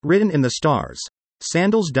Written in the stars.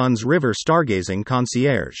 Sandals Dunn's River Stargazing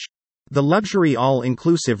Concierge. The luxury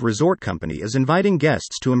all-inclusive resort company is inviting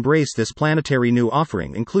guests to embrace this planetary new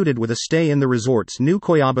offering, included with a stay in the resort's new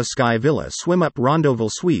Coyaba Sky Villa Swim-Up Rondoville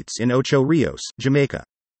Suites in Ocho Rios, Jamaica.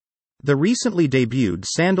 The recently debuted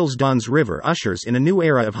Sandals Dunn's River ushers in a new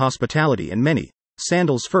era of hospitality and many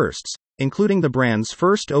Sandals firsts, including the brand's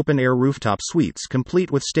first open-air rooftop suites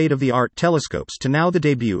complete with state-of-the-art telescopes to now the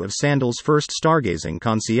debut of Sandals' first Stargazing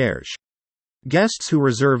Concierge. Guests who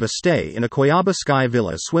reserve a stay in a Coyaba Sky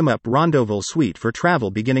Villa Swim-Up Rondoville suite for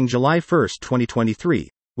travel beginning July 1, 2023,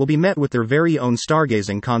 will be met with their very own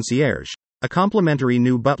Stargazing Concierge, a complimentary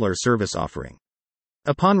new butler service offering.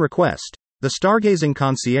 Upon request, the Stargazing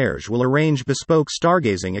Concierge will arrange bespoke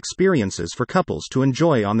stargazing experiences for couples to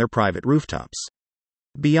enjoy on their private rooftops.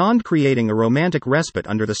 Beyond creating a romantic respite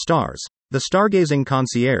under the stars, the Stargazing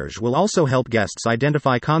Concierge will also help guests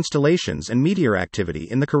identify constellations and meteor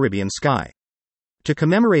activity in the Caribbean sky. To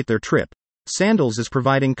commemorate their trip, Sandals is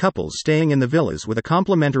providing couples staying in the villas with a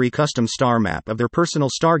complimentary custom star map of their personal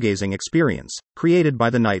stargazing experience, created by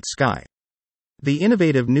the night sky. The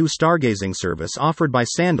innovative new stargazing service offered by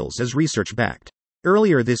Sandals is research-backed.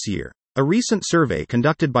 Earlier this year, a recent survey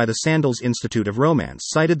conducted by the Sandals Institute of Romance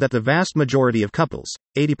cited that the vast majority of couples,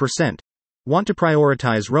 80%, want to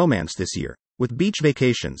prioritize romance this year, with beach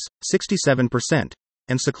vacations, 67%,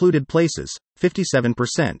 and secluded places,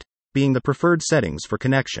 57%, being the preferred settings for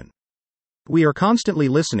connection. We are constantly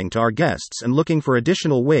listening to our guests and looking for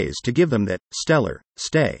additional ways to give them that stellar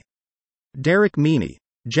stay. Derek Meany,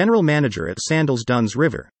 general manager at Sandals Dunn's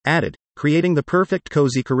River, added, creating the perfect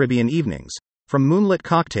cozy Caribbean evenings, from moonlit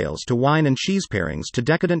cocktails to wine and cheese pairings to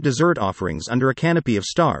decadent dessert offerings under a canopy of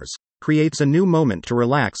stars, creates a new moment to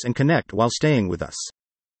relax and connect while staying with us.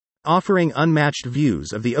 Offering unmatched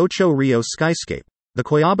views of the Ocho Rios skyscape, the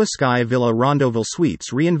Coyaba Sky Villa Rondoville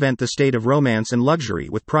Suites reinvent the state of romance and luxury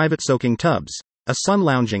with private soaking tubs, a sun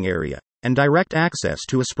lounging area, and direct access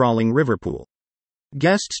to a sprawling river pool.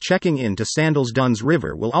 Guests checking in to Sandals Dunn's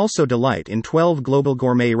River will also delight in 12 global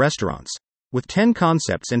gourmet restaurants, with 10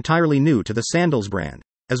 concepts entirely new to the Sandals brand,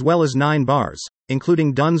 as well as 9 bars,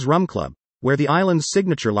 including Dunn's Rum Club, where the island's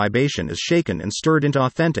signature libation is shaken and stirred into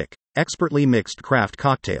authentic, expertly mixed craft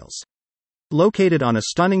cocktails. Located on a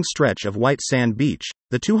stunning stretch of white sand beach,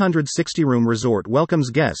 the 260-room resort welcomes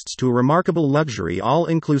guests to a remarkable luxury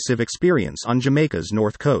all-inclusive experience on Jamaica's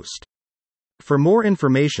north coast. For more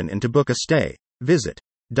information and to book a stay, visit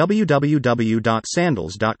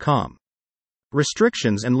www.sandals.com.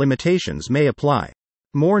 Restrictions and limitations may apply.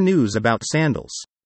 More news about Sandals.